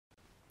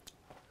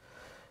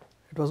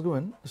It was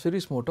given a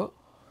series motor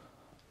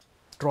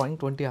drawing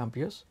 20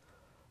 amperes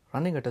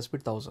running at a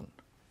speed 1000.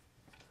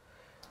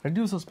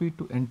 Reduce the speed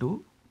to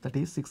N2, that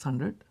is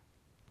 600,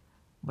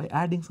 by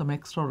adding some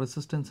extra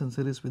resistance in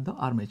series with the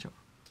armature.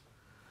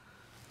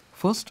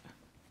 First,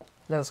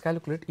 let us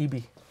calculate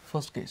EB,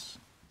 first case.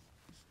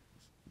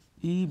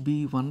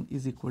 EB1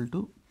 is equal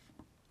to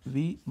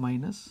V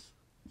minus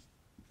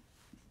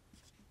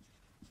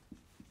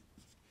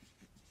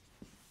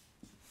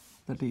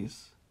that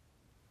is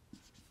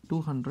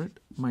 200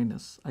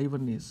 minus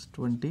I1 is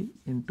 20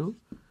 into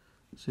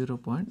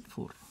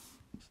 0.4,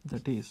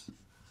 that is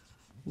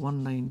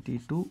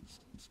 192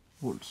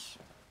 volts.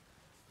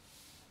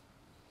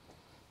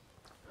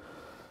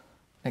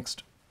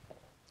 Next,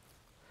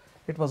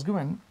 it was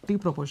given T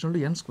proportional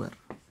to N square.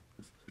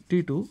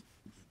 T2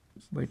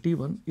 by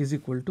T1 is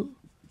equal to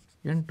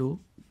N2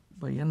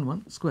 by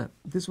N1 square.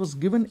 This was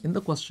given in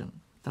the question.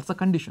 That is a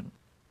condition.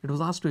 It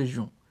was asked to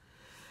assume.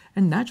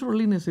 And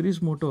naturally in a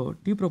series motor,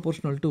 T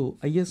proportional to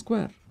Ia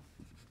square.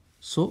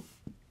 So,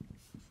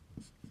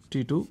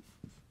 T2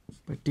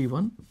 by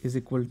T1 is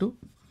equal to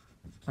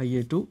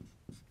Ia2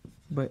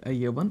 by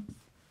Ia1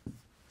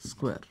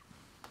 square.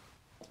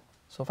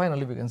 So,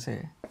 finally we can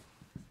say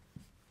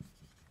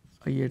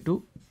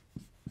Ia2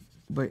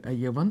 by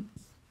Ia1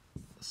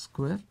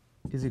 square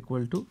is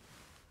equal to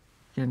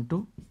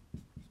N2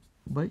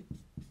 by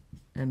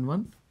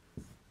N1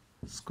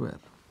 square.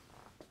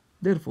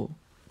 Therefore,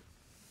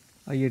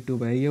 Ia2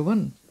 by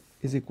Ia1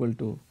 is equal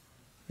to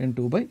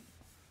N2 by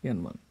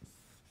N1.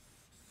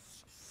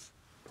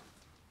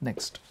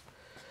 Next,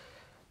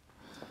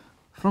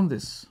 from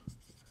this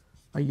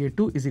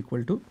Ia2 is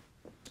equal to,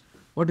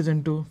 what is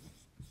N2?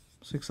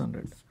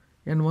 600,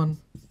 N1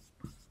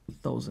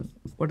 1000,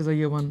 what is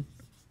Ia1?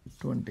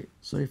 20.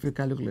 So, if you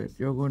calculate,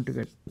 you are going to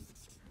get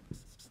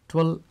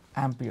 12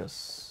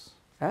 amperes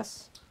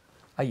as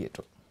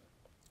Ia2.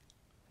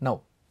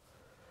 Now,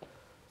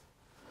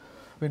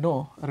 we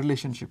know a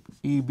relationship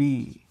EB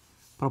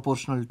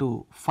proportional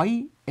to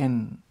phi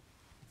n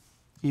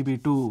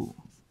EB2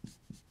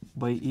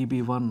 by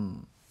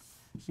EB1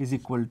 is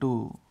equal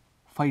to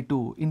phi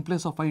 2. In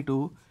place of phi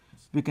 2,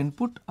 we can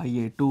put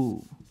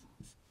Ia2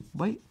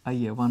 by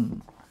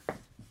Ia1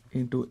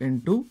 into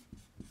N2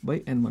 by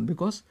N1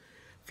 because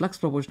flux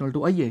proportional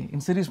to Ia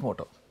in series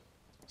motor.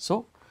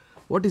 So,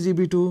 what is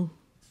EB2?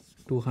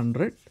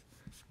 200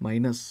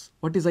 minus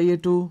what is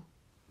Ia2?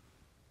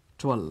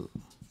 12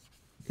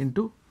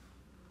 into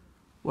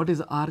what is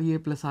RA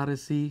plus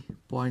RSC?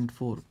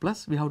 0.4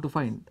 plus we have to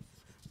find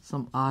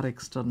some R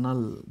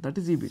external, that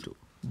is EB2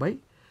 by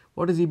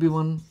what is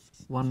EB1?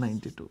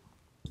 192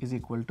 is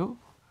equal to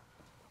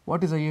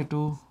what is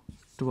Ia2?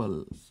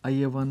 12,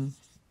 Ia1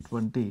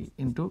 20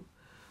 into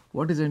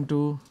what is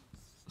N2?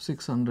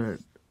 600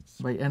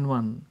 by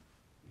N1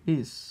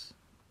 is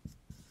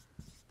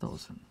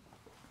 1000.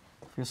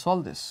 If you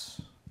solve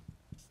this,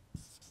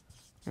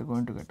 you are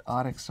going to get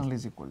R external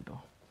is equal to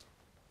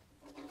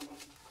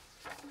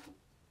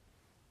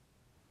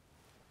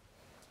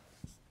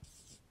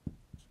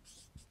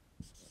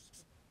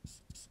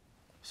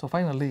so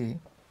finally,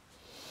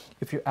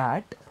 if you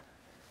add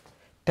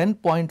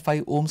 10.5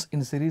 ohms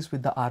in series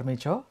with the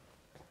armature,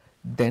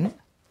 then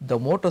the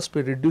motor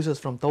speed reduces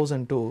from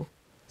 1000 to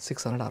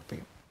 600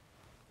 rpm.